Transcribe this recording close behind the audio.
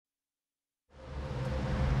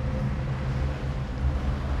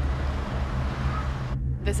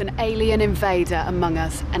There's an alien invader among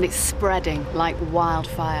us, and it's spreading like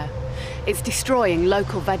wildfire. It's destroying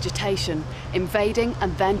local vegetation, invading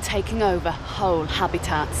and then taking over whole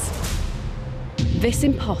habitats. This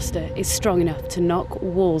imposter is strong enough to knock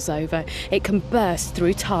walls over. It can burst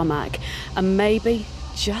through tarmac, and maybe,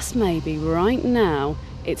 just maybe, right now,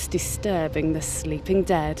 it's disturbing the sleeping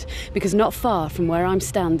dead, because not far from where I'm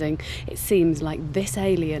standing, it seems like this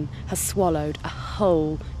alien has swallowed a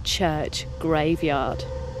whole church graveyard.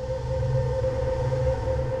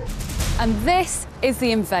 And this is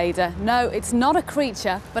the invader. No, it's not a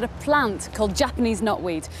creature, but a plant called Japanese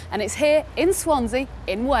knotweed, and it's here in Swansea,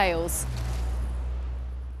 in Wales.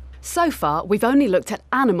 So far, we've only looked at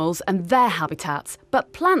animals and their habitats,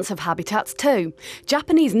 but plants have habitats too.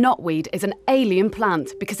 Japanese knotweed is an alien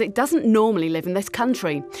plant because it doesn't normally live in this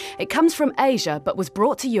country. It comes from Asia, but was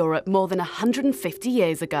brought to Europe more than 150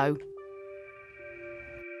 years ago.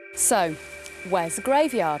 So, where's the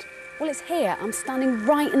graveyard? Well, it's here. I'm standing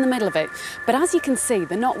right in the middle of it. But as you can see,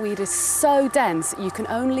 the knotweed is so dense, you can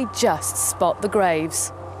only just spot the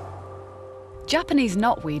graves. Japanese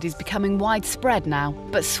knotweed is becoming widespread now,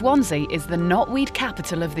 but Swansea is the knotweed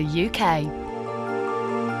capital of the UK.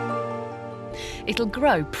 It'll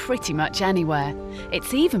grow pretty much anywhere.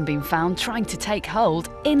 It's even been found trying to take hold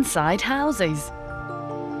inside houses.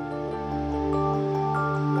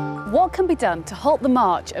 What can be done to halt the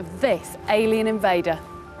march of this alien invader?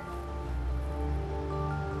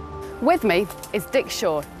 With me is Dick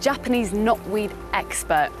Shaw, Japanese knotweed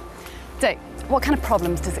expert. Dick, what kind of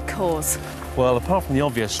problems does it cause? Well, apart from the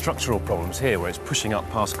obvious structural problems here, where it's pushing up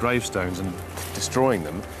past gravestones and destroying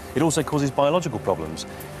them, it also causes biological problems,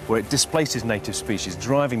 where it displaces native species,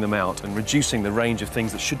 driving them out and reducing the range of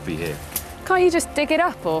things that should be here. Can't you just dig it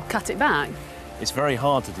up or cut it back? It's very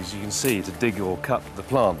hard, as you can see, to dig or cut the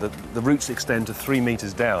plant. The roots extend to 3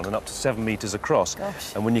 metres down and up to 7 metres across.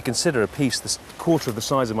 Gosh. And when you consider a piece the quarter of the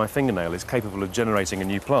size of my fingernail is capable of generating a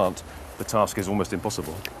new plant, the task is almost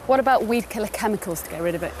impossible. What about weed killer chemicals to get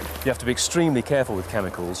rid of it? You have to be extremely careful with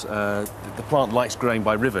chemicals. The plant likes growing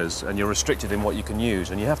by rivers, and you're restricted in what you can use,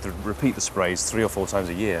 and you have to repeat the sprays 3 or 4 times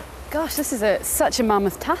a year. Gosh, this is such a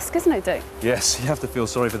mammoth task, isn't it, Dick? Yes, you have to feel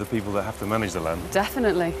sorry for the people that have to manage the land.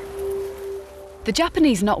 Definitely. The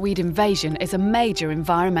Japanese knotweed invasion is a major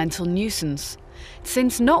environmental nuisance.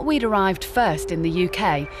 Since knotweed arrived first in the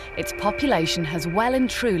UK, its population has well and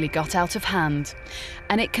truly got out of hand.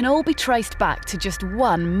 And it can all be traced back to just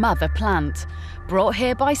one mother plant, brought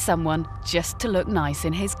here by someone just to look nice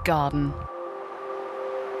in his garden.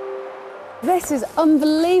 This is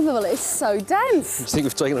unbelievable, it's so dense. I think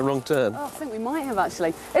we've taken a wrong turn. Oh, I think we might have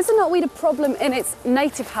actually. Is the knotweed a problem in its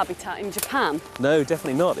native habitat in Japan? No,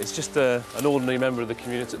 definitely not. It's just an ordinary member of the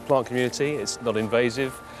plant community. It's not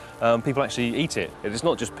invasive. People actually eat it. It's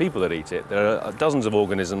not just people that eat it. There are dozens of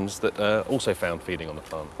organisms that are also found feeding on the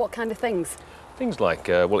plant. What kind of things? Things like,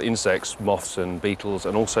 well, insects, moths and beetles,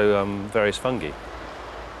 and also various fungi.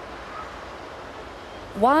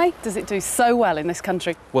 Why does it do so well in this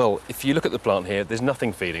country? Well, if you look at the plant here, there's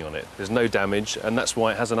nothing feeding on it. There's no damage, and that's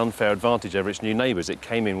why it has an unfair advantage over its new neighbours. It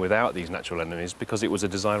came in without these natural enemies because it was a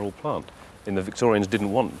desirable plant. And the Victorians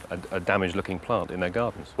didn't want a damaged-looking plant in their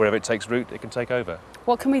gardens. Wherever it takes root, it can take over.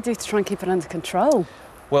 What can we do to try and keep it under control?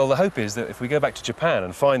 Well, the hope is that if we go back to Japan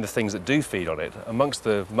and find the things that do feed on it, amongst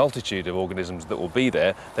the multitude of organisms that will be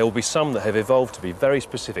there will be some that have evolved to be very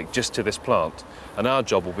specific just to this plant. And our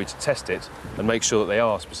job will be to test it and make sure that they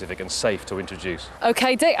are specific and safe to introduce.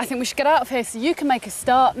 OK, Dick, I think we should get out of here so you can make a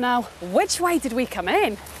start now. Which way did we come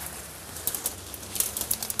in?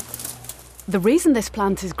 The reason this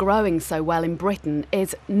plant is growing so well in Britain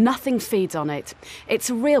is nothing feeds on it. It's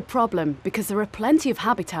a real problem because there are plenty of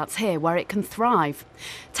habitats here where it can thrive.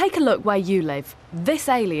 Take a look where you live. This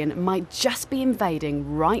alien might just be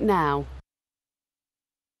invading right now.